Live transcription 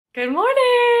Good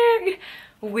morning!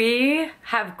 We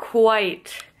have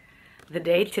quite the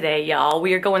day today, y'all.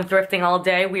 We are going thrifting all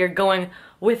day. We are going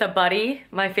with a buddy,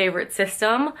 my favorite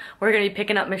system. We're gonna be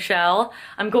picking up Michelle.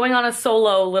 I'm going on a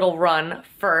solo little run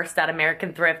first at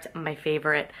American Thrift, my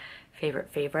favorite.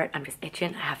 I'm just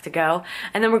itching, I have to go.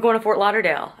 And then we're going to Fort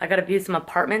Lauderdale. I gotta view some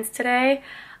apartments today.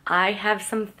 I have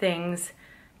some things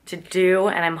to do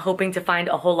and I'm hoping to find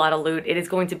a whole lot of loot. It is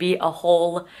going to be a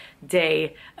whole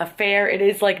day affair. It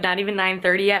is like not even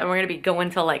 9:30 yet and we're gonna be going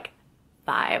till like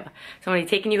 5. So I'm gonna be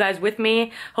taking you guys with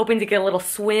me, hoping to get a little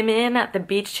swim in at the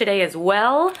beach today as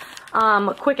well.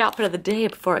 Quick outfit of the day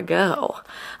before I go.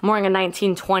 I'm wearing a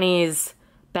 1920s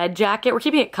bed jacket. We're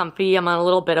keeping it comfy. I'm on a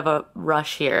little bit of a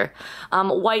rush here.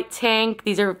 White tank,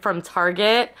 these are from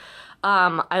Target.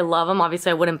 I love them.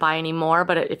 Obviously I wouldn't buy any more,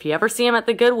 but if you ever see them at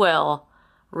the Goodwill,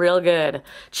 real good.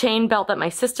 Chain belt that my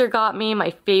sister got me, my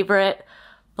favorite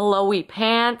flowy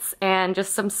pants, and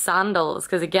just some sandals,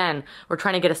 because again, we're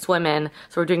trying to get a swim in.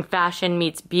 So we're doing fashion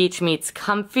meets beach meets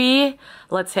comfy.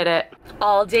 Let's hit it.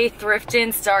 All day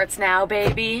thrifting starts now,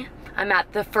 baby. I'm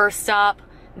at the first stop,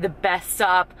 the best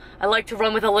stop. I like to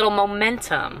run with a little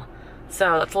momentum.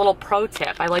 So that's a little pro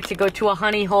tip. I like to go to a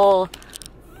honey hole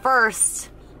first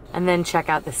and then check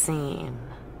out the scene.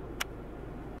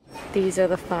 These are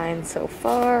the finds so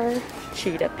far.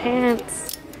 Cheetah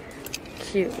pants,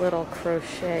 cute little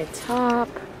crochet top,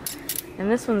 and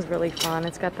this one's really fun.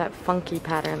 It's got that funky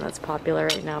pattern that's popular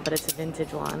right now, but it's a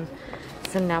vintage one.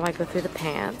 So now I go through the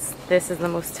pants. This is the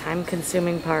most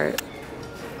time-consuming part.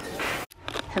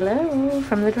 Hello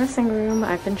from the dressing room.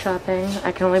 I've been shopping.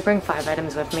 I can only bring 5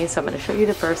 items with me, so I'm going to show you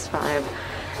the first 5,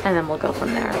 and then we'll go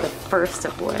from there. The first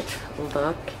of which,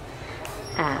 look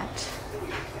at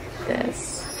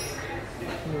this.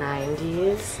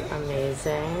 90s,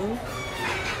 amazing,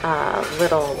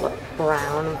 little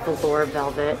brown velour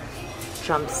velvet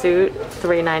jumpsuit,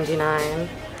 $3.99.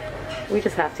 We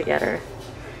just have to get her.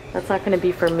 That's not going to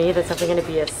be for me, that's definitely going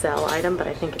to be a sell item, but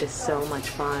I think it is so much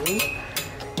fun.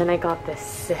 Then I got this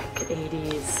sick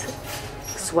 80s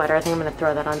sweater. I think I'm going to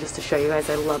throw that on just to show you guys.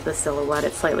 I love the silhouette.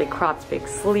 It's slightly cropped, big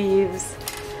sleeves.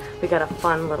 We got a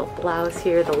fun little blouse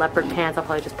here, the leopard pants. I'll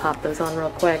probably just pop those on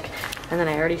real quick. And then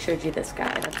I already showed you this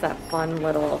guy. That's that fun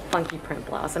little funky print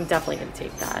blouse. I'm definitely gonna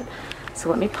take that. So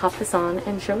let me pop this on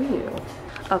and show you.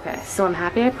 Okay, so I'm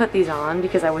happy I put these on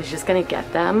because I was just gonna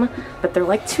get them, but they're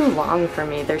like too long for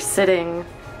me. They're sitting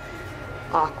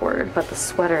awkward, but the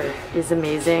sweater is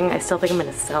amazing. I still think I'm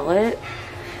gonna sell it,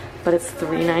 but it's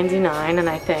 $3.99 and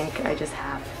I think I just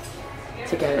have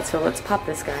to get it. So let's pop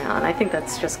this guy on. I think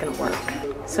that's just gonna work.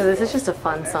 So this is just a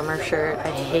fun summer shirt.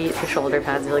 I hate the shoulder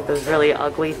pads. They're like those really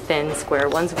ugly, thin, square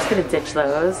ones. I'm just gonna ditch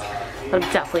those. But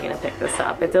I'm definitely gonna pick this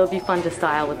up. It'll be fun to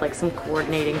style with like some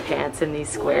coordinating pants in these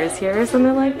squares here or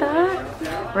something like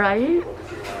that, right?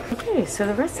 Okay, so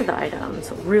the rest of the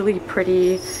items, really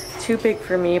pretty, too big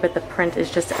for me, but the print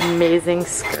is just amazing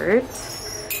skirt.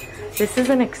 This is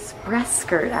an express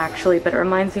skirt actually, but it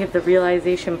reminds me of the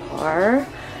Realization Par.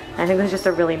 I think this is just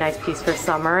a really nice piece for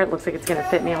summer. It looks like it's gonna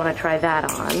fit me. I wanna try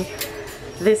that on.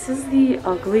 This is the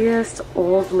ugliest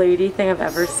old lady thing I've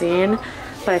ever seen,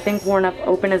 but I think worn up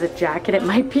open as a jacket, it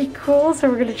might be cool, so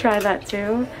we're gonna try that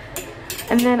too.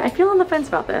 And then I feel on the fence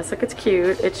about this. Like, it's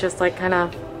cute. It's just like kinda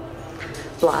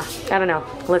blah. I don't know.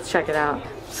 Let's check it out.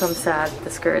 So I'm sad the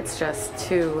skirt's just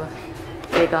too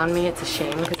big on me. It's a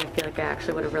shame because I feel like I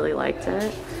actually would have really liked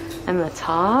it. And the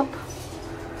top,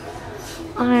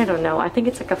 I don't know. I think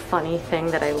it's like a funny thing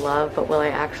that I love, but will I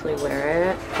actually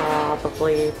wear it?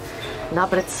 Probably not,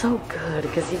 but it's so good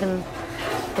because even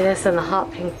this and the hot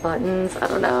pink buttons, I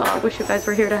don't know. I wish you guys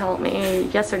were here to help me.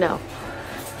 Yes or no?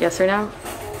 Yes or no?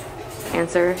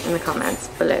 Answer in the comments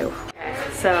below. Okay,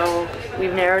 so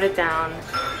we've narrowed it down.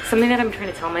 Something that I'm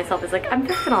trying to tell myself is like, I'm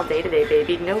thrifting all day today,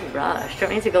 baby. No rush.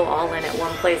 Don't need to go all in at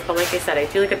one place. But like I said, I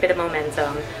do like a bit of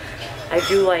momentum. I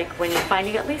do like when you're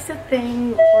finding at least a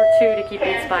thing or two to keep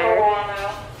you inspired.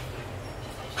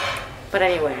 But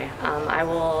anyway,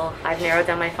 I've narrowed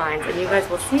down my finds and you guys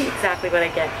will see exactly what I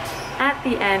get at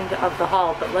the end of the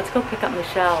haul. But let's go pick up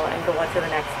Michelle and go on to the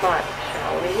next spot,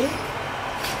 shall we?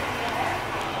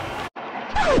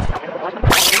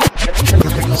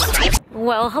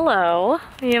 Well, hello.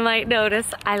 You might notice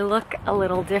I look a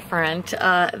little different.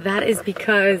 That is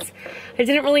because I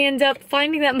didn't really end up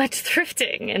finding that much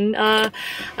thrifting, and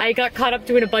I got caught up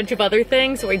doing a bunch of other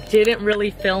things, so I didn't really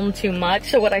film too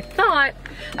much. So what I thought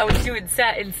I would do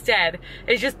instead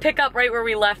is just pick up right where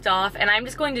we left off, and I'm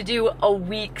just going to do a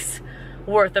week's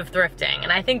worth of thrifting.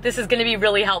 And I think this is gonna be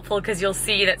really helpful because you'll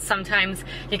see that sometimes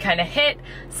you kind of hit,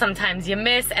 sometimes you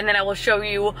miss, and then I will show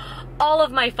you all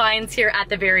of my finds here at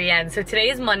the very end. So today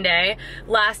is Monday.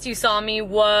 Last you saw me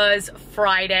was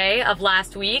Friday of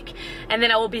last week. And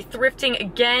then I will be thrifting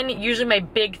again. Usually my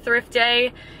big thrift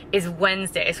day is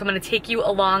Wednesday. So I'm gonna take you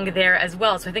along there as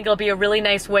well. So I think it'll be a really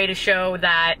nice way to show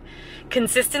that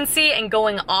consistency and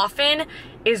going often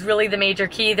is really the major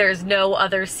key. There's no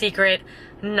other secret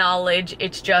knowledge,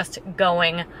 it's just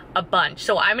going a bunch.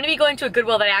 So I'm gonna be going to a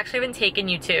Goodwill that I actually haven't taken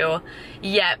you to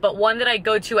yet, but one that I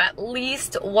go to at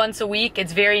least once a week.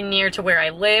 It's very near to where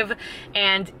I live,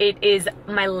 and it is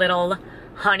my little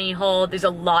honey hole. There's a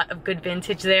lot of good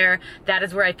vintage there. That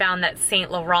is where I found that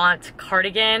Saint Laurent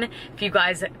cardigan. If you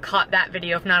guys caught that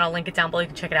video, if not, I'll link it down below. You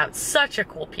can check it out. Such a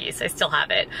cool piece. I still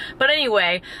have it. But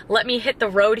anyway, let me hit the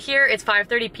road here. It's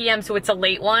 5:30 p.m. so it's a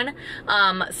late one.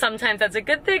 Sometimes that's a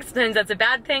good thing, sometimes that's a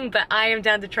bad thing, but I am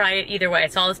down to try it either way.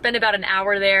 So I'll spend about an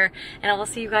hour there, and I will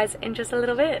see you guys in just a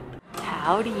little bit.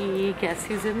 Howdy, guess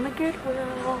who's in the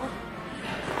Goodwill?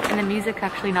 And the music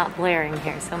actually not blaring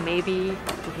here, so maybe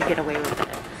we can get away with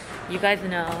it. You guys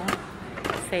know,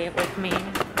 say it with me.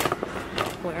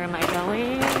 Where am I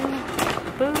going?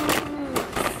 Boots.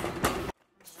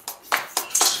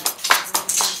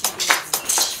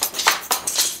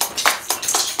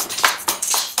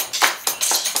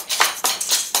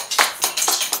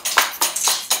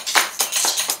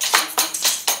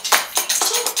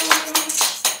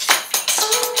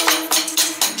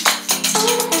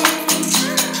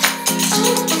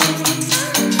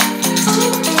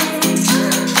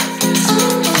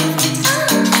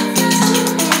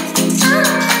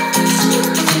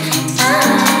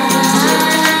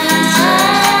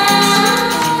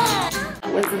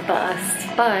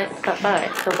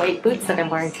 But the white boots that I'm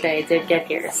wearing today did get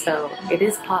here, so it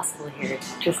is possible here,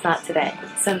 just not today.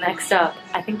 So next up,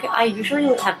 I think I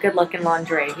usually have good luck in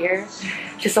lingerie here.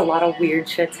 Just a lot of weird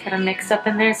shit's kind of mixed up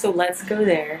in there, so let's go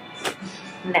there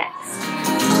next.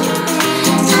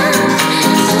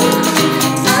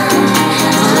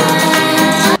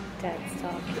 Dead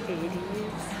stock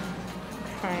 80s.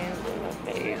 Kind of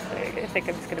basic. I think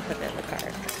I'm just gonna put that in the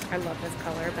cart. I love this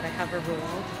color, but I have a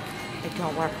rule. I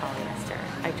don't wear polyester.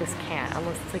 I just can't.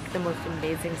 Unless it's like the most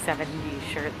amazing 70s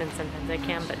shirt, then sometimes I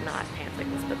can, but not pants like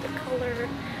this. But the color,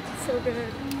 so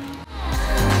good.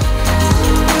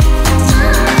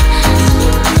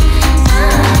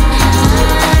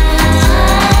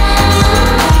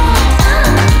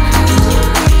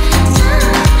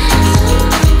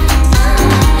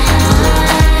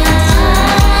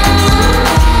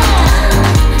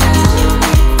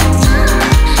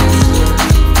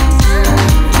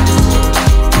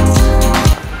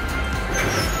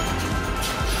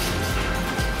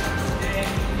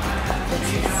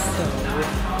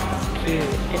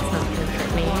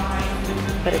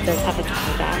 But it does have a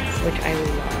tie back, which I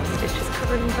love. It's just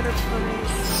covered in butterflies.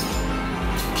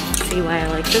 See why I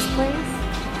like this place?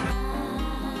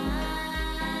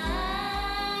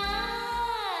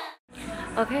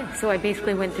 Okay, so I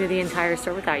basically went through the entire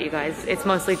store without you guys. It's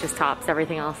mostly just tops,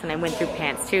 everything else, and I went through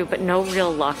pants too, but no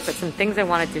real luck, but some things I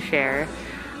wanted to share.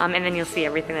 And then you'll see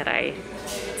everything that I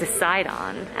decide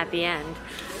on at the end.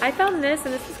 I found this,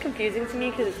 and this is confusing to me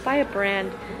because it's by a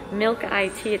brand, Milk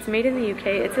IT. It's made in the UK.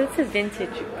 It's a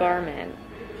vintage garment.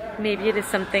 Maybe it is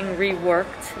something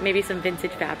reworked, maybe some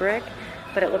vintage fabric,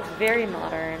 but it looks very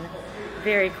modern,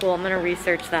 very cool. I'm gonna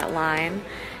research that line.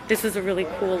 This is a really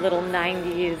cool little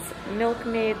 90s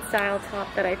milkmaid style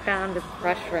top that I found with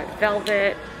crushed red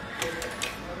velvet.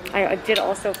 I did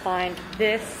also find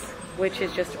this, which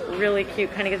is just really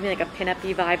cute, kind of gives me like a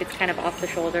pin-up-y vibe. It's kind of off the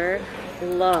shoulder.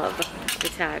 Love the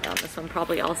tag on this one.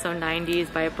 Probably also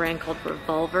 90s by a brand called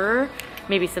Revolver.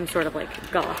 Maybe some sort of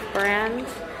like goth brand.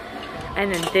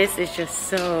 And then this is just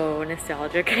so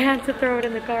nostalgic. I had to throw it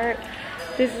in the cart.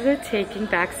 This is a Taking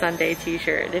Back Sunday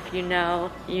t-shirt. If you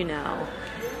know, you know.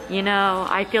 You know,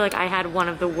 I feel like I had one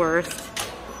of the worst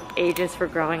ages for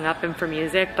growing up and for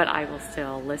music, but I will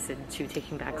still listen to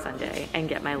Taking Back Sunday and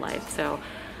get my life. So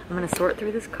I'm gonna sort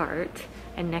through this cart,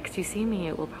 and next you see me,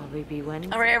 it will probably be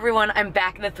Wednesday. All right, everyone, I'm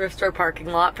back in the thrift store parking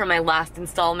lot for my last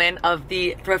installment of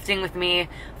the Thrifting with me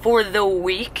for the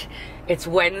week. It's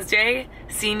Wednesday,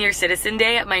 Senior Citizen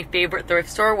Day at my favorite thrift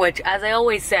store, which, as I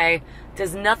always say,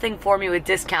 does nothing for me with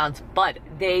discounts, but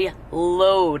they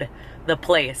load the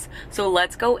place. So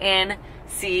let's go in,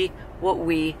 see what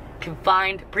we can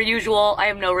find. Per usual, I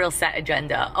have no real set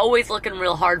agenda. Always looking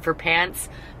real hard for pants,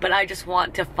 but I just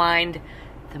want to find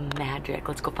the magic.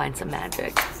 Let's go find some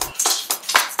magic.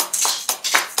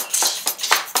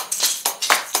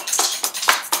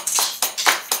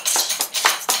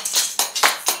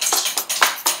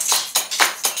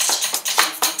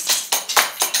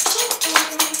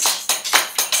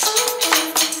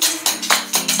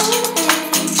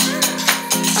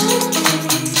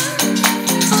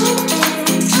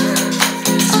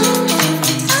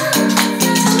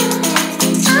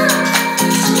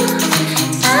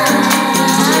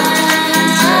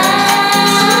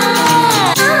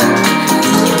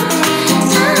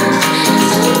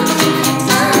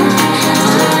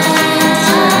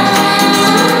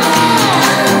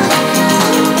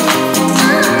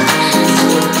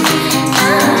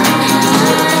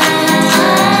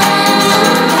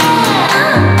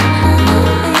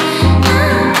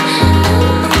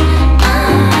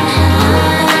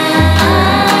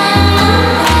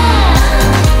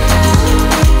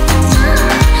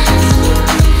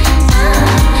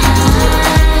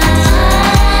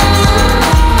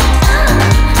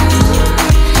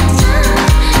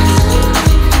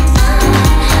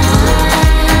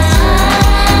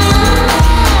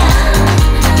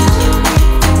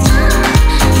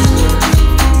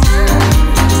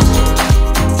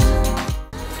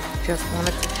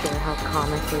 share how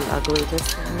comically ugly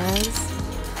this thing is.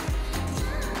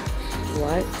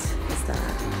 What is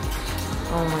that?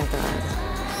 Oh my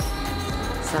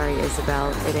god. Sorry,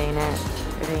 Isabel. It ain't it.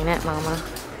 It ain't it, mama.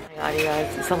 Oh my god, you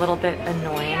guys. It's a little bit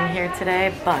annoying here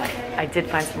today, but I did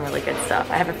find some really good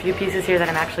stuff. I have a few pieces here that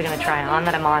I'm actually going to try on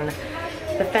that I'm on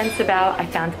the fence about. I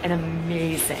found an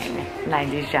amazing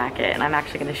 90s jacket, and I'm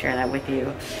actually going to share that with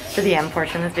you for the end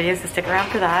portion of this video, so stick around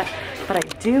for that. But I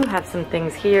do have some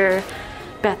things here.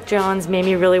 Beth Jones made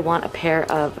me really want a pair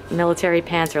of military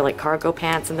pants or like cargo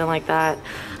pants, something like that.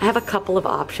 I have a couple of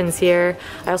options here.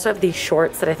 I also have these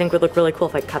shorts that I think would look really cool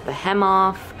if I cut the hem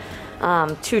off.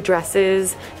 2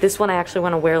 dresses. This one I actually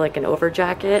want to wear like an over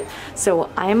jacket. So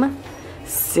I'm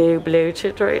so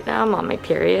bloated right now. I'm on my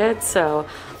period, so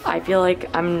I feel like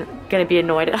I'm gonna be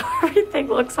annoyed at how everything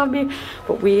looks on me,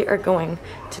 but we are going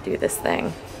to do this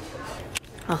thing.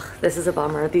 Oh, this is a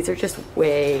bummer. These are just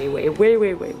way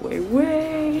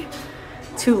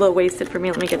too low-waisted for me.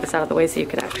 Let me get this out of the way so you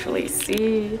can actually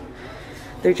see.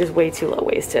 They're just way too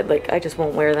low-waisted. Like, I just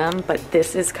won't wear them, but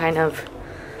this is kind of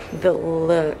the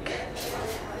look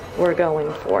we're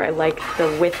going for. I like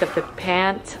the width of the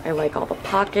pant. I like all the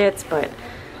pockets, but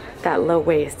that low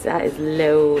waist, that is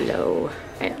low.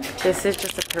 And this is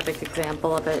just a perfect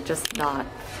example of it just not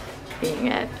being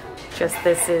it. Just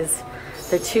this is,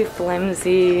 they're too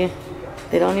flimsy.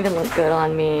 They don't even look good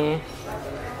on me.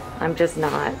 I'm just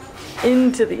not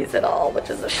into these at all, which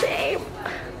is a shame.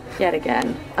 Yet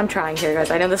again, I'm trying here,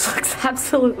 guys. I know this looks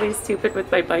absolutely stupid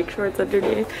with my bike shorts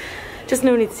underneath. Just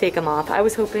no need to take them off. I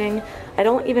was hoping, I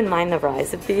don't even mind the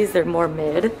rise of these. They're more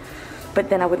mid, but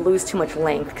then I would lose too much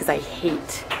length because I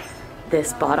hate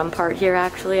this bottom part here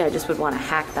actually. I just would want to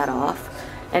hack that off,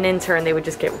 and in turn they would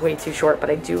just get way too short. But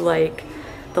I do like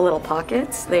the little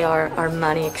pockets. They are our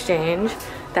money exchange.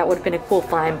 That would have been a cool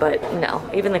find, but no,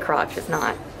 even the crotch is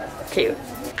not cute.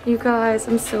 You guys,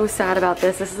 I'm so sad about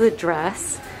this. This is a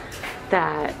dress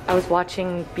that I was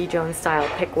watching B. Jones Style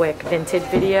Pickwick vintage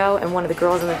video, and one of the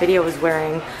girls in the video was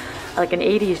wearing like an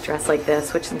 80s dress like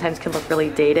this, which sometimes can look really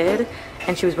dated,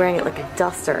 and she was wearing it like a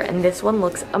duster, and this one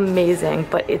looks amazing,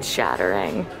 but it's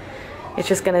shattering. It's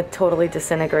just gonna totally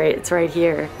disintegrate. It's right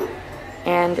here,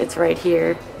 and it's right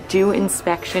here. Do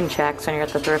inspection checks when you're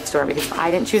at the thrift store, because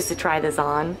I didn't choose to try this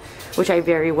on, which I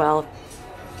very well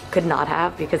could not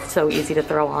have because it's so easy to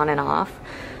throw on and off.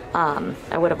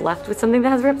 I would have left with something that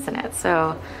has rips in it,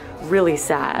 so really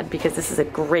sad because this is a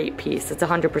great piece. It's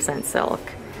 100% silk.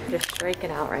 Just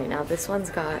breaking out right now. This one's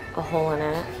got a hole in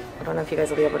it. I don't know if you guys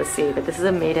will be able to see, but this is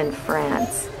a made in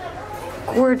France.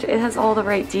 Gorgeous. It has all the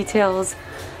right details.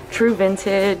 True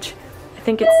vintage. I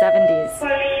think it's 70s.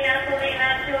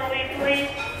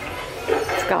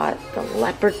 It's got the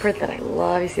leopard print that I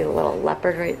love. You see the little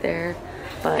leopard right there.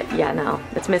 But yeah, no,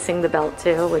 it's missing the belt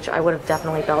too, which I would have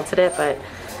definitely belted it, but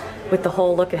with the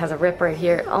whole look, it has a rip right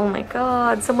here. Oh my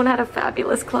god, someone had a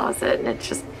fabulous closet and it's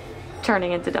just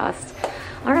turning into dust.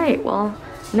 All right, well,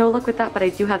 no luck with that, but I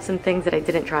do have some things that I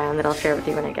didn't try on that I'll share with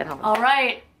you when I get home. All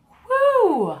right,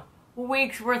 woo!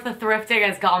 Week's worth of thrifting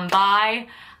has gone by.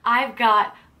 I've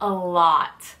got a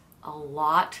lot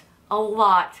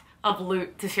of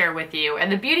loot to share with you.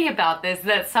 And the beauty about this is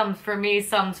that some's for me,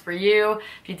 some's for you.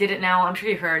 If you didn't know, I'm sure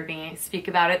you heard me speak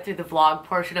about it through the vlog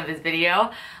portion of this video.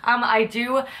 I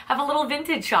do have a little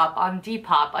vintage shop on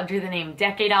Depop under the name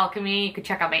Decade Alchemy. You can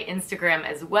check out my Instagram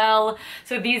as well.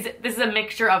 So this is a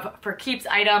mixture of for keeps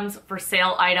items, for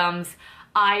sale items.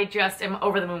 I just am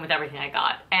over the moon with everything I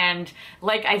got. And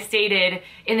like I stated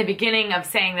in the beginning of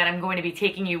saying that I'm going to be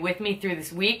taking you with me through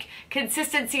this week,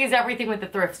 consistency is everything with the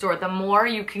thrift store. The more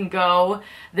you can go,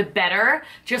 the better.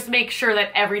 Just make sure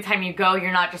that every time you go,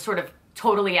 you're not just sort of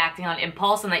totally acting on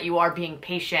impulse, and that you are being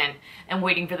patient and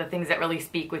waiting for the things that really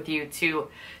speak with you to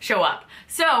show up.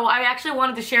 So I actually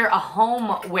wanted to share a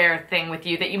homeware thing with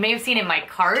you that you may have seen in my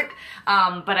cart,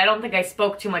 but I don't think I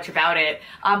spoke too much about it.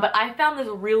 But I found this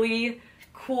really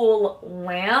cool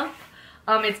lamp.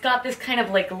 It's got this kind of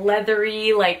like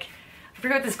leathery, like, I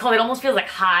forget what this is called. It almost feels like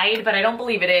hide, but I don't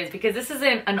believe it is because this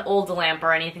isn't an old lamp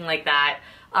or anything like that.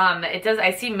 It does,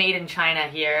 I see made in China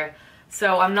here.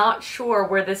 So I'm not sure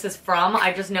where this is from.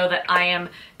 I just know that I am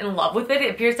in love with it. It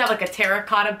appears to have like a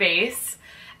terracotta base,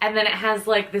 and then it has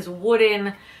like this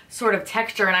wooden sort of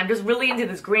texture, and I'm just really into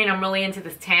this green. I'm really into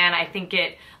this tan. I think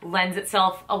it lends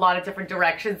itself a lot of different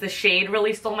directions. The shade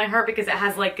really stole my heart because it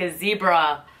has like a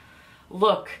zebra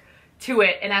look to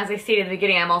it. And as I stated at the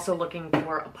beginning, I'm also looking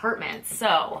for apartments.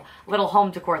 So little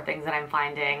home decor things that I'm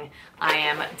finding, I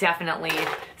am definitely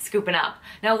scooping up.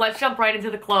 Now let's jump right into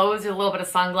the clothes. There's a little bit of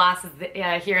sunglasses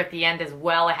here at the end as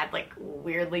well. I had like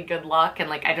weirdly good luck and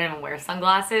like I don't even wear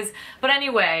sunglasses. But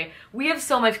anyway, we have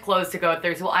so much clothes to go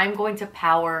through, so I'm going to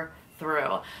power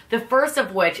through. The first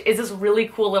of which is this really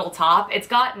cool little top. It's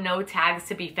got no tags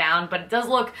to be found, but it does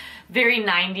look very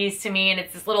 90s to me, and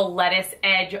it's this little lettuce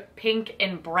edge, pink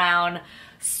and brown,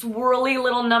 swirly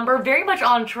little number, very much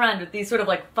on trend with these sort of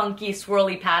like funky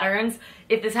swirly patterns.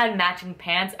 If this had matching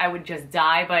pants, I would just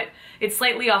die, but it's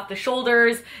slightly off the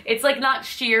shoulders. It's like not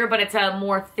sheer, but it's a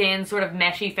more thin sort of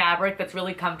meshy fabric that's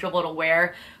really comfortable to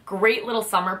wear. Great little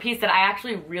summer piece that I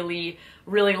actually really,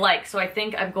 really like, so I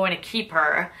think I'm going to keep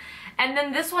her. And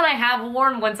then this one I have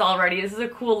worn once already. This is a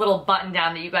cool little button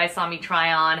down that you guys saw me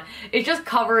try on. It's just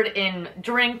covered in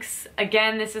drinks.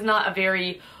 Again, this is not a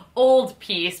very old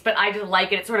piece, but I just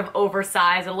like it. It's sort of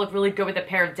oversized. It'll look really good with a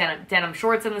pair of denim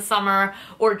shorts in the summer,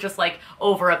 or just like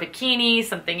over a bikini,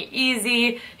 something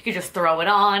easy. You could just throw it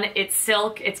on. It's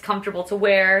silk, it's comfortable to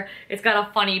wear. It's got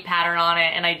a funny pattern on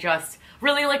it, and I just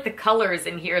really like the colors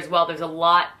in here as well. There's a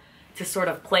lot to sort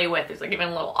of play with. There's like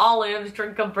even little olives,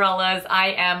 drink umbrellas.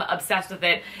 I am obsessed with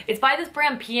it. It's by this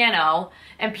brand Piano,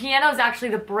 and Piano is actually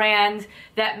the brand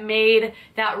that made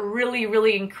that really,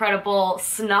 really incredible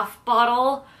snuff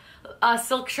bottle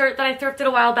silk shirt that I thrifted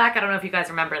a while back. I don't know if you guys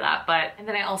remember that, but, and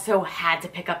then I also had to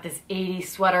pick up this 80s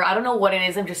sweater. I don't know what it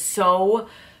is. I'm just so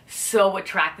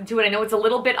attracted to it. I know it's a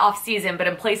little bit off season, but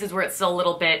in places where it's still a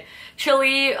little bit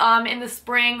chilly in the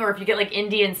spring, or if you get like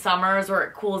Indian summers where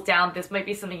it cools down, this might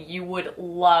be something you would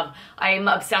love. I'm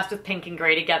obsessed with pink and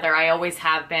gray together. I always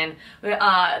have been.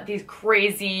 These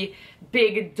crazy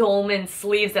big dolman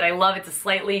sleeves that I love. It's a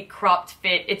slightly cropped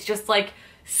fit. It's just like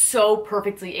so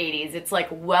perfectly 80s. It's like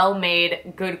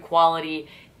well-made, good quality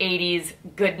 80s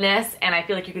goodness, and I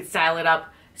feel like you could style it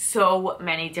up so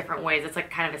many different ways. It's like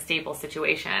kind of a staple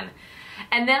situation.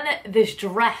 And then this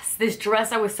dress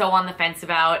I was so on the fence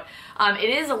about. It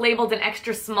is labeled an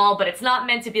extra small, but it's not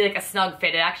meant to be like a snug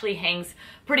fit. It actually hangs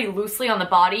pretty loosely on the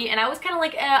body, and I was kind of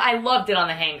like, I loved it on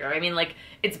the hanger. I mean, like,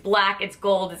 it's black, it's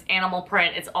gold, it's animal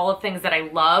print, it's all the things that I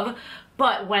love.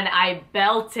 But when I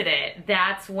belted it,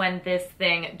 that's when this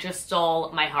thing just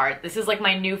stole my heart. This is like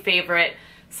my new favorite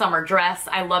summer dress.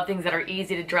 I love things that are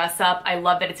easy to dress up. I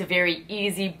love that it's a very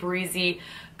easy, breezy,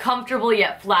 comfortable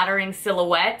yet flattering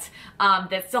silhouette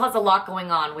that still has a lot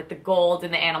going on with the gold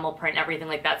and the animal print and everything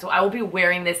like that. So I will be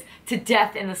wearing this to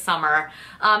death in the summer.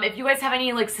 If you guys have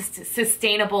any like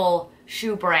sustainable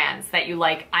shoe brands that you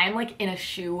like, I am like in a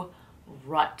shoe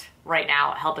rut right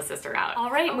now. Help a sister out. All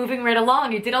right, moving right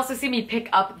along. You did also see me pick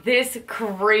up this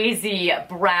crazy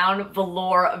brown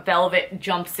velour velvet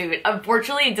jumpsuit.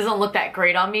 Unfortunately, it doesn't look that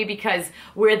great on me because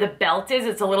where the belt is,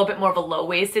 it's a little bit more of a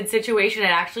low-waisted situation. It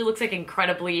actually looks like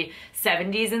incredibly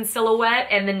 70s in silhouette,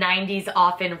 and the 90s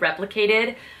often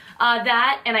replicated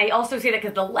that. And I also say that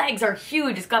because the legs are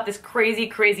huge. It's got this crazy,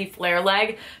 crazy flare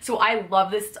leg. So I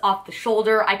love this off the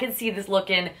shoulder. I can see this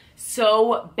looking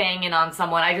so banging on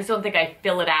someone. I just don't think I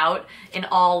fill it out in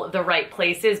all the right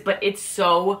places, but it's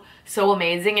so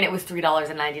amazing. And it was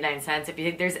 $3.99. If you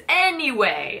think there's any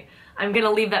way I'm gonna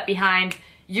leave that behind,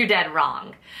 you're dead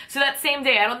wrong. So that same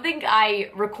day, I don't think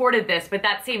I recorded this, but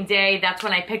that same day, that's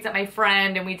when I picked up my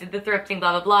friend and we did the thrifting,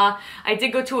 blah, blah, blah. I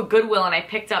did go to a Goodwill and I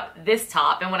picked up this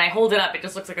top, and when I hold it up, it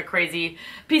just looks like a crazy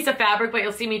piece of fabric, but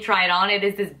you'll see me try it on. It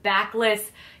is this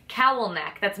backless cowl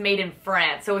neck that's made in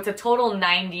France. So it's a total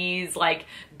 90s, like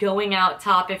going out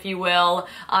top, if you will.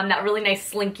 That really nice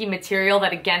slinky material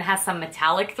that again has some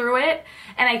metallic through it.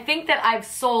 And I think that I've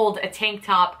sold a tank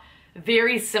top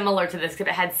very similar to this because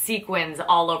it had sequins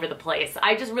all over the place.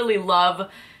 I just really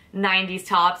love 90s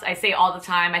tops. I say all the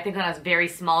time, I think on a very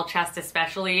small chest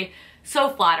especially, so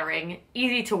flattering,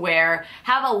 easy to wear,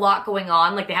 have a lot going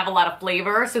on, like they have a lot of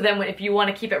flavor. So then if you want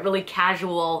to keep it really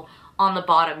casual on the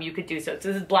bottom, you could do so. So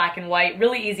this is black and white,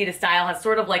 really easy to style, has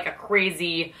sort of like a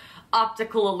crazy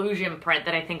optical illusion print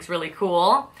that I think is really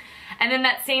cool. And then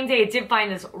that same day, I did find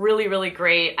this really, really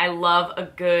great. I love a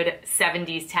good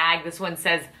 70s tag. This one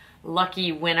says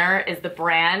Lucky Winner is the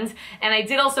brand. And I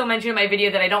did also mention in my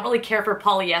video that I don't really care for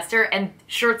polyester, and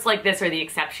shirts like this are the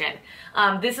exception.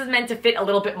 This is meant to fit a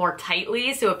little bit more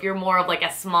tightly, so if you're more of like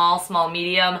a small,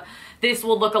 medium, this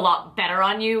will look a lot better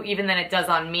on you even than it does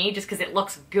on me, just because it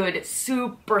looks good,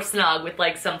 super snug with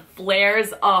like some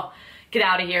flares. Oh, get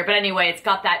out of here. But anyway, it's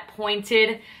got that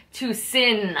pointed to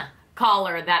sin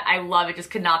collar that I love. It just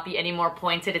could not be any more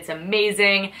pointed. It's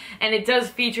amazing. And it does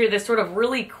feature this sort of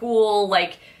really cool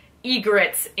like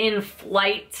egrets in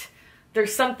flight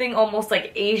There's something almost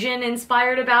like Asian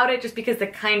inspired about it, just because the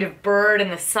kind of bird and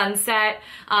the sunset,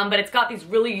 but it's got these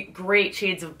really great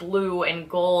shades of blue and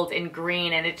gold and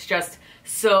green, and it's just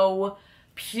so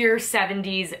pure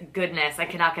 70s goodness. I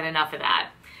cannot get enough of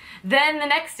that. Then the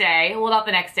next day, well, not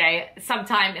the next day,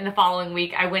 sometime in the following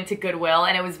week, I went to Goodwill,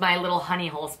 and it was my little honey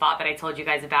hole spot that I told you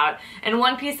guys about. And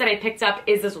one piece that I picked up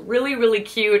is this really, really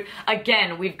cute,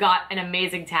 again, we've got an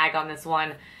amazing tag on this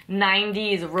one,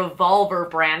 90s revolver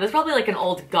brand. It's probably like an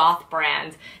old goth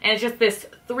brand. And it's just this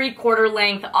 3/4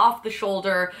 length, off the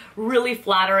shoulder, really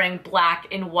flattering black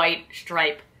and white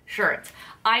stripe shirt.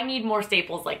 I need more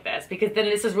staples like this, because then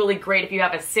this is really great if you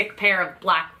have a sick pair of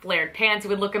black flared pants. It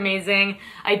would look amazing.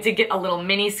 I did get a little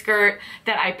mini skirt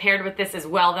that I paired with this as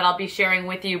well that I'll be sharing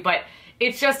with you, but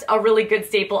it's just a really good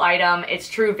staple item. It's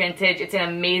true vintage. It's an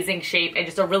amazing shape and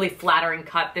just a really flattering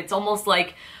cut that's almost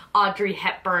like Audrey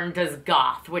Hepburn does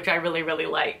goth, which I really, really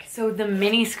like. So the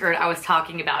mini skirt I was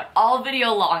talking about, all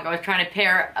video long, I was trying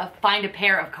to find a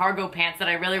pair of cargo pants that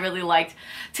I really, really liked,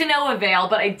 to no avail,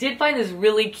 but I did find this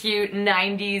really cute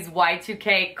 90s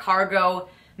Y2K cargo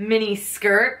mini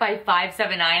skirt by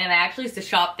 579, and I actually used to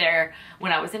shop there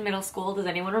when I was in middle school. Does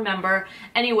anyone remember?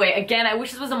 Anyway, again, I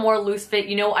wish this was a more loose fit.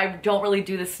 You know, I don't really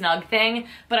do the snug thing,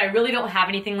 but I really don't have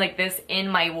anything like this in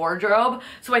my wardrobe,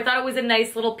 so I thought it was a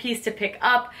nice little piece to pick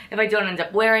up. If I don't end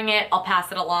up wearing it, I'll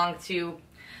pass it along to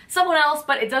someone else,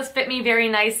 but it does fit me very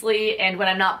nicely, and when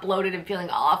I'm not bloated and feeling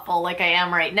awful like I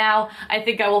am right now, I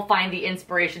think I will find the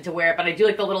inspiration to wear it. But I do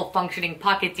like the little functioning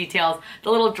pocket details,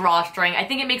 the little drawstring. I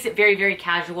think it makes it very, very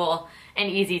casual and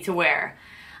easy to wear.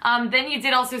 Then you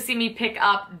did also see me pick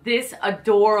up this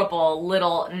adorable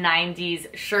little 90s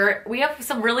shirt. We have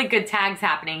some really good tags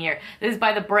happening here. This is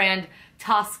by the brand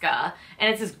Tosca,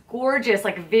 and it's this gorgeous,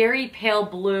 like very pale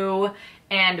blue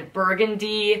and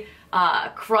burgundy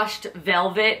crushed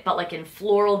velvet, but like in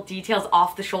floral details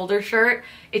off the shoulder shirt.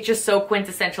 It's just so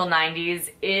quintessential 90s.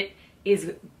 It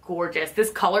is gorgeous.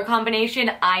 This color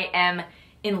combination I am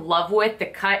in love with. The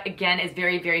cut, again, is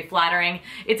very, very flattering.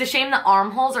 It's a shame the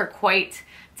armholes are quite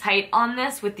tight on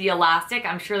this with the elastic.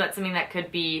 I'm sure that's something that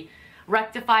could be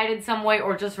rectified in some way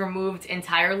or just removed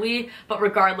entirely, but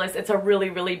regardless, it's a really,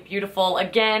 really beautiful,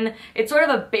 again, it's sort of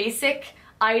a basic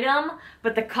item,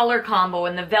 but the color combo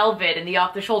and the velvet and the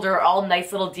off the shoulder are all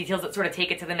nice little details that sort of take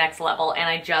it to the next level, and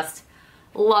I just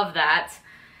love that.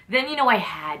 Then, you know, I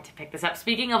had to pick this up.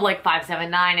 Speaking of like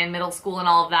 579 and middle school and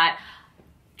all of that,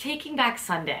 Taking Back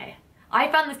Sunday. I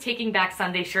found this Taking Back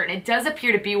Sunday shirt, and it does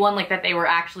appear to be one like that they were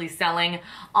actually selling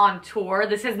on tour.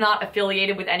 This is not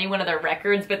affiliated with any one of their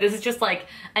records, but this is just like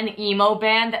an emo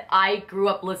band that I grew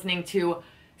up listening to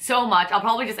so much. I'll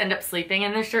probably just end up sleeping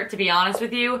in this shirt, to be honest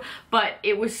with you, but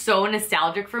it was so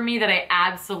nostalgic for me that I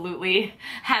absolutely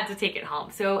had to take it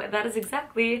home. So that is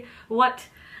exactly what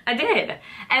I did.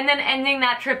 And then ending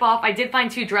that trip off, I did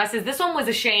find two dresses. This one was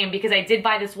a shame because I did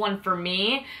buy this one for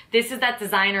me. This is that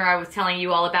designer I was telling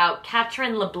you all about,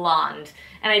 Catherine LeBlond.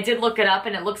 And I did look it up,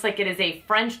 and it looks like it is a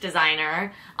French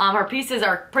designer. Her pieces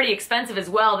are pretty expensive as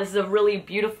well. This is a really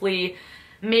beautifully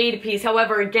made piece.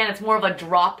 However, again, it's more of a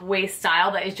drop waist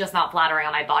style that is just not flattering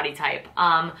on my body type.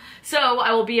 So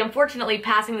I will be unfortunately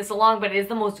passing this along, but it is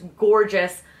the most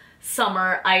gorgeous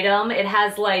summer item. It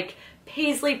has like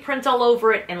paisley print all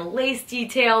over it and lace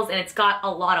details, and it's got a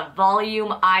lot of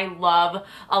volume. I love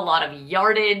a lot of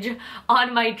yardage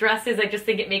on my dresses. I just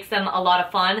think it makes them a lot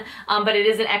of fun, but it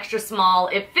is an extra small.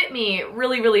 It fit me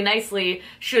really, really nicely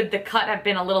should the cut have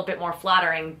been a little bit more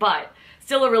flattering, but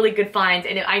still a really good find,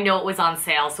 and I know it was on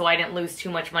sale, so I didn't lose too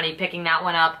much money picking that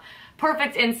one up.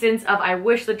 Perfect instance of I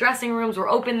wish the dressing rooms were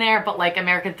open there, but like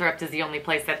American Thrift is the only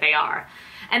place that they are.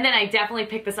 And then I definitely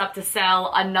picked this up to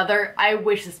sell another, I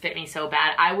wish this fit me so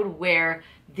bad. I would wear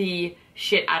the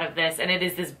shit out of this, and it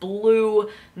is this blue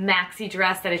maxi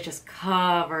dress that is just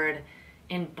covered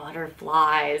in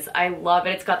butterflies. I love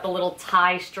it. It's got the little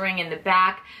tie string in the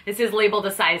back. This is labeled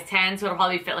a size 10, so it'll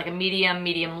probably fit like a medium,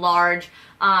 medium large,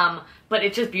 but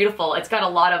it's just beautiful. It's got a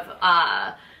lot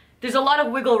of, there's a lot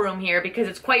of wiggle room here because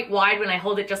it's quite wide when I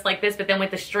hold it just like this, but then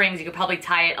with the strings, you could probably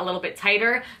tie it a little bit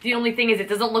tighter. The only thing is it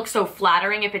doesn't look so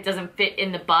flattering if it doesn't fit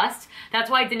in the bust. That's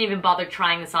why I didn't even bother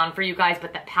trying this on for you guys,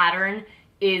 but the pattern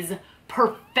is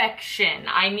perfection.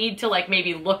 I need to like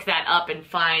maybe look that up and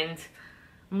find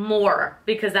more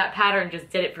because that pattern just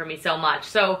did it for me so much.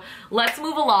 So let's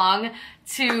move along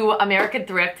to American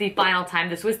Thrift, the final time.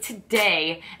 This was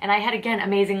today, and I had, again,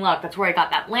 amazing luck. That's where I got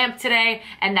that lamp today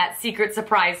and that secret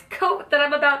surprise coat that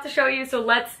I'm about to show you. So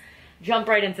let's jump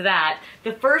right into that.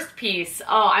 The first piece,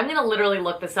 oh, I'm gonna literally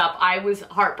look this up. I was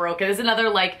heartbroken. This is another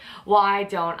like, why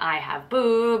don't I have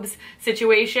boobs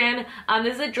situation.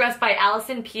 This is a dress by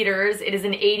Allison Peters. It is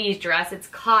an 80s dress. It's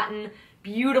cotton,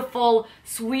 beautiful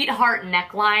sweetheart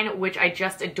neckline, which I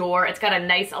just adore. It's got a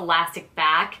nice elastic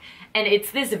back, and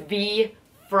it's this V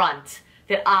front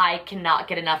that I cannot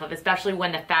get enough of, especially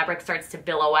when the fabric starts to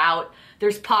billow out.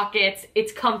 There's pockets,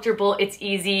 it's comfortable, it's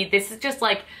easy. This is just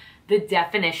like the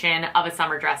definition of a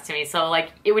summer dress to me. So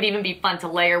like, it would even be fun to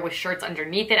layer with shirts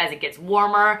underneath it as it gets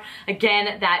warmer.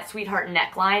 Again, that sweetheart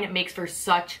neckline makes for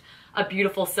such a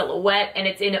beautiful silhouette, and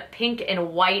it's in pink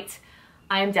and white.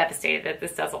 I am devastated that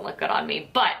this doesn't look good on me,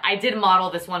 but I did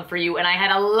model this one for you, and I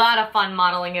had a lot of fun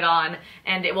modeling it on,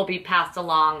 and it will be passed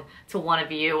along to one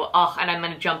of you. Oh, and I'm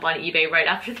gonna jump on eBay right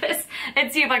after this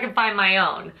and see if I can find my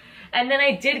own. And then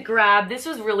I did grab, this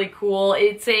was really cool.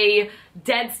 It's a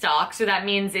dead stock, so that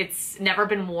means it's never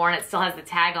been worn. It still has the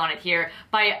tag on it here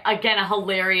by, again, a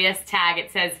hilarious tag.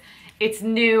 It says, "It's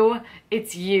new,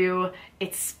 it's you,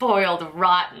 it's spoiled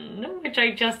rotten," which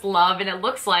I just love. And it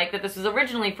looks like that this was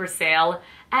originally for sale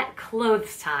at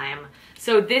Clothes Time.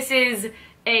 So this is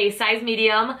a size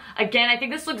medium. Again, I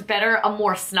think this looks better, a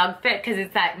more snug fit, because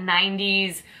it's that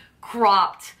 90s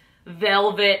cropped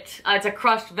velvet, it's a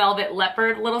crushed velvet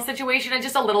leopard little situation. It's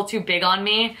just a little too big on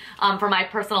me for my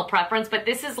personal preference, but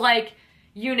this is like,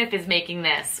 Unif is making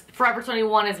this, Forever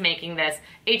 21 is making this,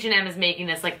 H&M is making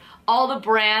this, like all the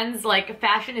brands, like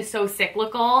fashion is so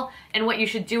cyclical, and what you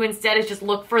should do instead is just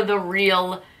look for the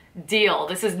real deal.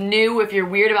 This is new. If you're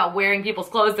weird about wearing people's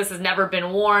clothes, this has never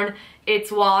been worn.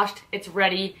 It's washed, it's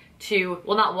ready to,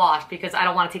 well, not washed because I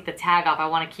don't want to take the tag off, I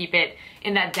want to keep it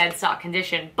in that dead stock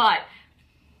condition, but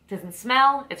doesn't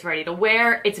smell, it's ready to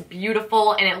wear, it's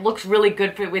beautiful, and it looks really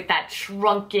good with that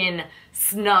shrunken,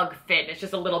 snug fit. It's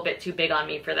just a little bit too big on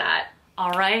me for that.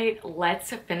 All right,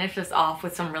 let's finish this off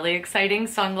with some really exciting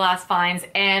sunglass finds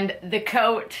and the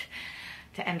coat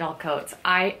to end all coats.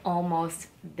 I almost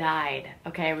died.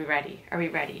 Okay, are we ready? Are we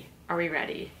ready? Are we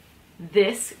ready?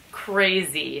 This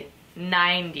crazy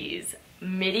 90s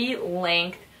midi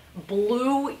length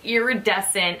blue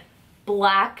iridescent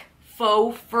black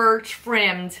faux fur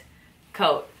trimmed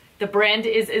coat. The brand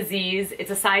is Aziz.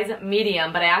 It's a size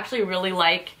medium, but I actually really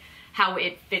like how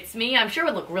it fits me. I'm sure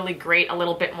it would look really great, a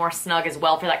little bit more snug as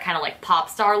well for that kind of like pop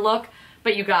star look.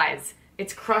 But you guys,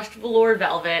 it's crushed velour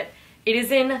velvet. It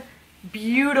is in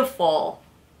beautiful,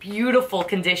 beautiful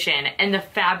condition, and the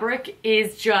fabric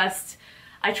is just,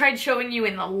 I tried showing you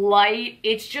in the light,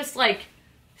 it's just like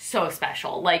so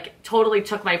special, like totally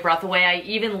took my breath away. I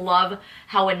even love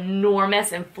how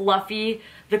enormous and fluffy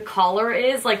the collar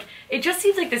is. Like, it just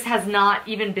seems like this has not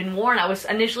even been worn. I was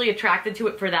initially attracted to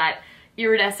it for that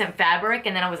iridescent fabric,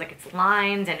 and then I was like, it's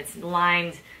lined, and it's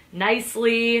lined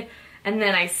nicely, and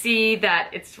then I see that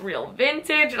it's real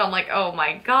vintage, and I'm like, oh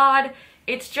my god,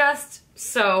 it's just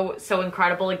so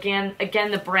incredible. Again,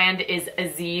 the brand is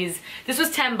Aziz. This was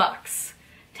 10 bucks.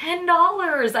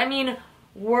 $10. I mean,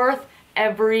 worth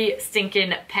every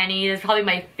stinking penny. It's probably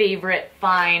my favorite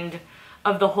find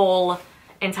of the whole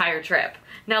entire trip.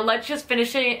 Now let's just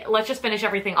finish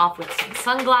everything off with some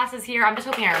sunglasses here. I'm just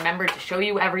hoping I remembered to show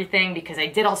you everything because I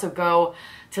did also go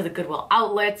to the Goodwill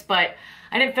outlets, but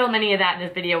I didn't film any of that in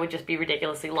this video. It would just be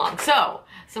ridiculously long. So,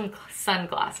 some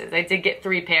sunglasses. I did get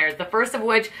 3 pairs. The first of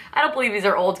which, I don't believe these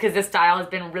are old because this style has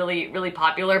been really, really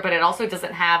popular, but it also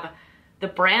doesn't have the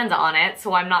brand on it,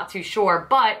 so I'm not too sure.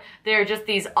 But they're just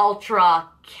these ultra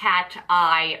cat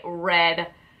eye red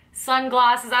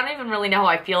sunglasses. I don't even really know how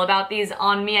I feel about these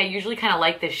on me. I usually kind of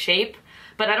like this shape,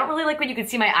 but I don't really like when you can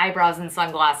see my eyebrows in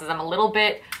sunglasses. I'm a little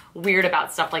bit weird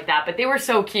about stuff like that, but they were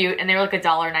so cute, and they were like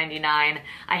 $1.99. I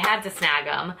had to snag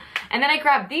them. And then I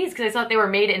grabbed these because I thought they were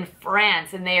made in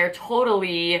France, and they are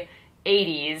totally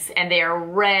 80s, and they are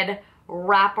red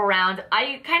wraparound.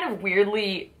 I kind of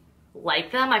weirdly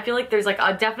like them. I feel like there's like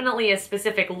definitely a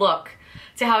specific look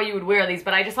to how you would wear these,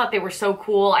 but I just thought they were so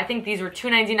cool. I think these were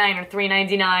 $2.99 or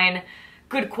 $3.99.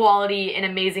 Good quality and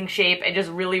amazing shape, and just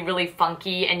really, really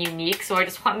funky and unique. So I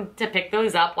just wanted to pick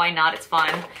those up. Why not? It's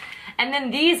fun. And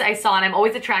then these I saw, and I'm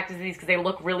always attracted to these because they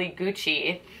look really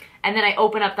Gucci. And then I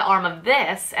open up the arm of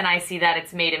this, and I see that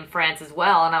it's made in France as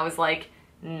well. And I was like,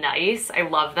 nice. I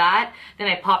love that. Then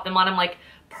I pop them on. I'm like,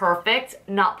 perfect,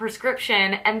 not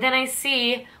prescription. And then I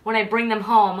see, when I bring them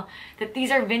home, that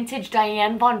these are vintage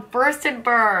Diane von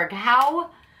Furstenberg. How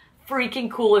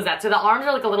freaking cool is that? So the arms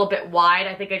are like a little bit wide.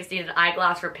 I think I just need an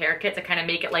eyeglass repair kit to kind of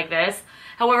make it like this.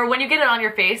 However, when you get it on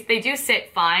your face, they do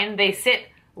sit fine. They sit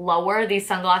lower. These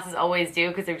sunglasses always do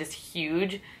because they're just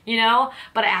huge, you know?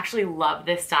 But I actually love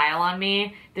this style on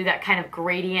me. They're that kind of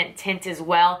gradient tint as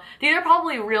well. These are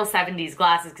probably real 70s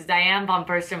glasses because Diane von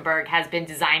Furstenberg has been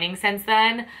designing since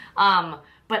then.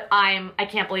 But I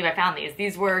can't believe I found these.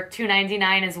 These were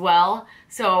 $2.99 as well.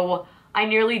 So I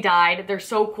nearly died. They're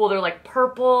so cool. They're like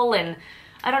purple, and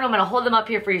I don't know, I'm gonna hold them up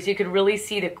here for you so you could really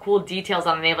see the cool details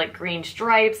on them. They have like green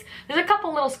stripes. There's a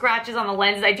couple little scratches on the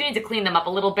lenses. I do need to clean them up a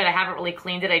little bit. I haven't really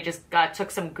cleaned it. I just took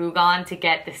some Goo Gone to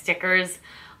get the stickers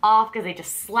off because they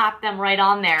just slapped them right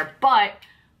on there. But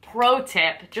pro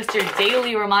tip, just your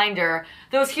daily reminder,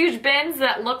 those huge bins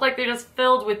that look like they're just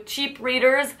filled with cheap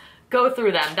readers, go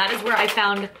through them. That is where I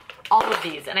found all of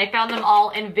these, and I found them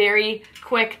all in very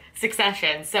quick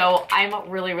succession. So I'm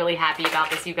really, really happy about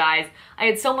this, you guys. I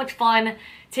had so much fun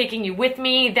taking you with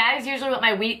me. That is usually what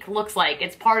my week looks like.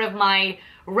 It's part of my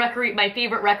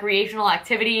favorite recreational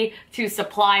activity to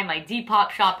supply my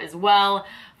Depop shop as well.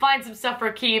 Find some stuff for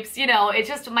keeps. You know, it's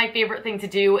just my favorite thing to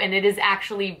do, and it is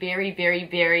actually very, very,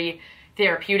 very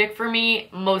therapeutic for me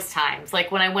most times.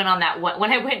 Like when I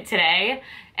went today,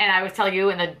 and I was telling you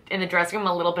in the dressing room,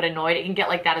 I'm a little bit annoyed. It can get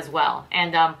like that as well.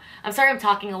 And I'm sorry I'm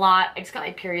talking a lot. I just got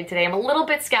my period today. I'm a little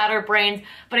bit scatterbrained,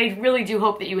 but I really do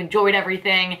hope that you enjoyed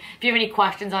everything. If you have any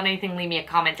questions on anything, leave me a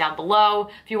comment down below.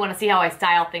 If you want to see how I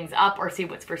style things up or see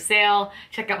what's for sale,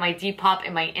 check out my Depop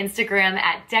and my Instagram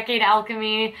at Decade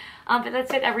Alchemy. But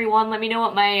that's it, everyone. Let me know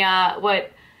what my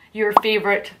what your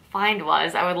favorite find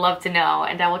was. I would love to know,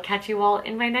 and I will catch you all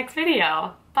in my next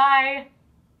video. Bye!